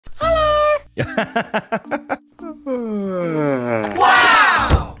Wow!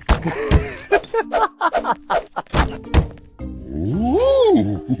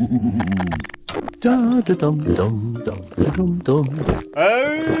 Da da dum dum dum da dum dum.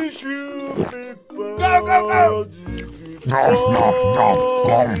 I should be Go, go, go!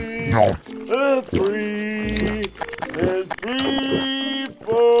 free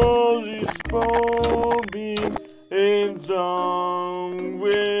for this bombing and done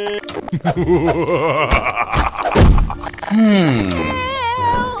with.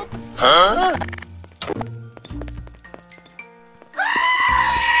 Huh?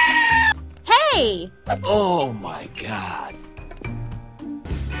 Hey! Oh my God.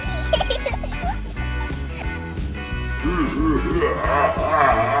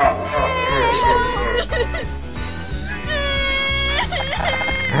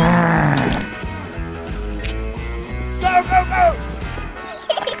 Go, go, go!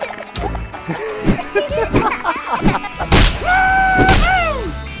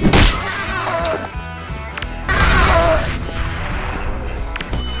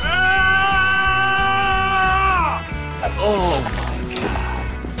 Oh my God.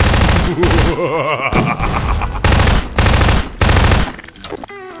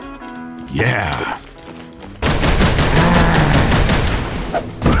 Yeah.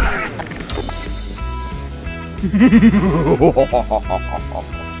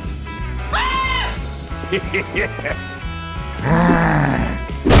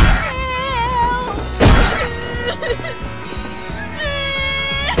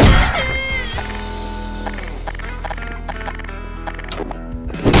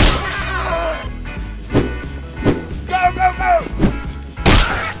 Go, go, go!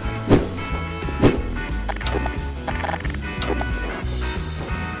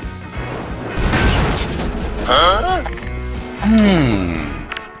 Huh?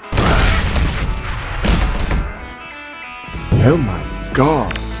 Oh my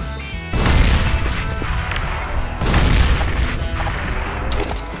God.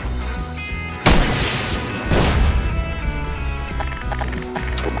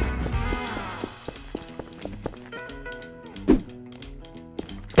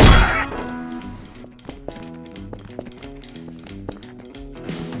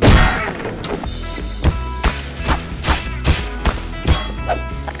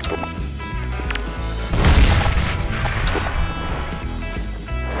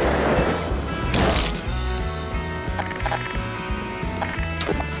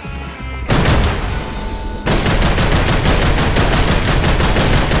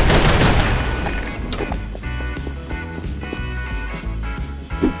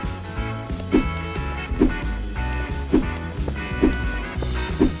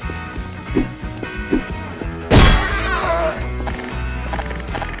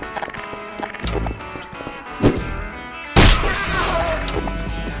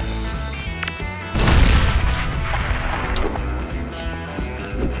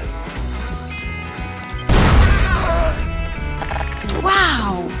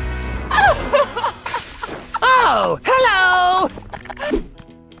 Wow! Oh, hello.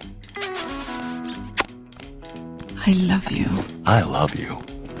 I love you. I love you.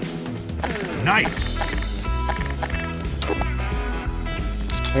 Nice.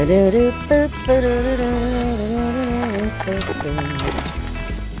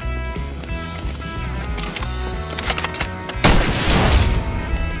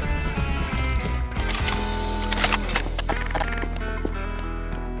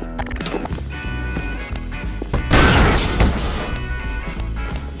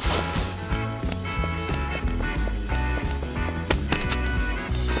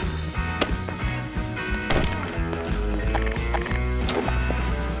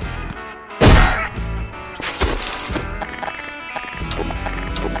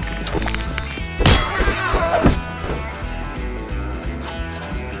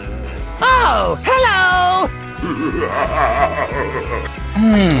 Oh, hello.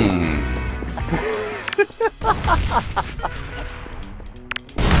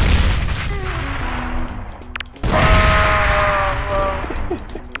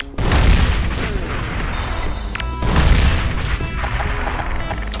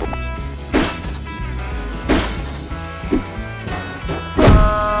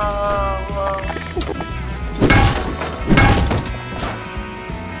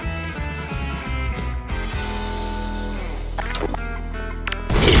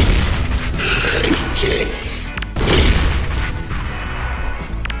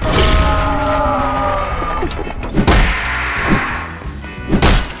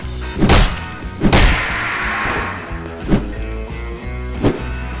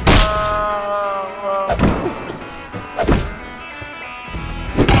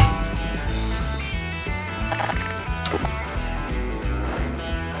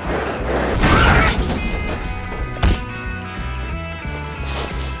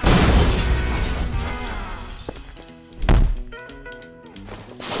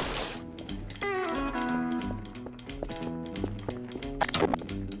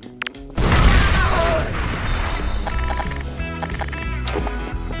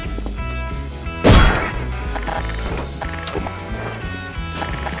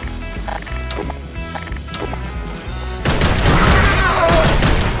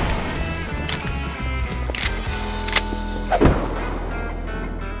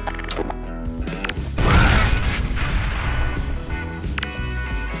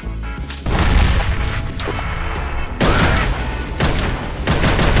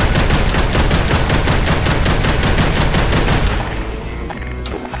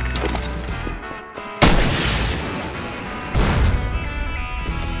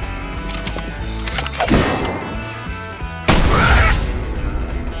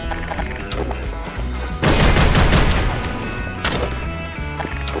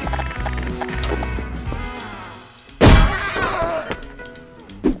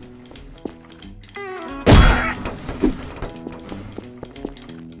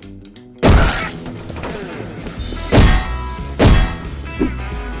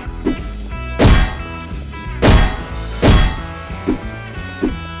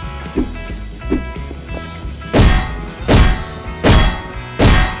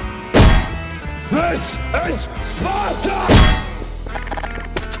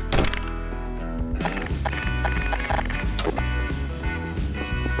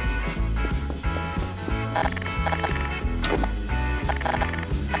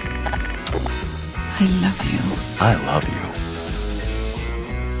 I love you. I love you.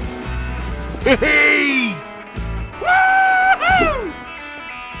 Hey!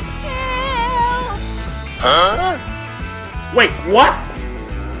 Huh? Wait, what?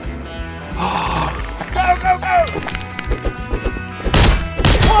 Go, go, go!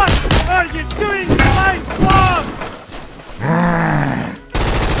 What are you doing to my swamp?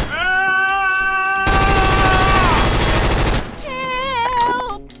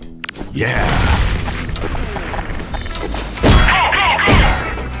 Yeah.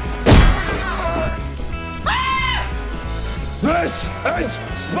 This is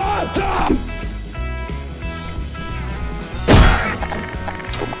Sparta!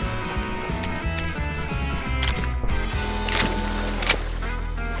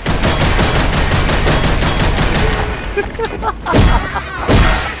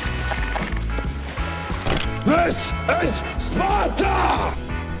 This is Sparta!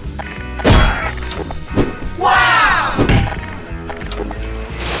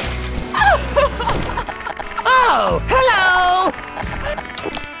 Oh, hello!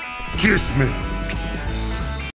 Kiss me.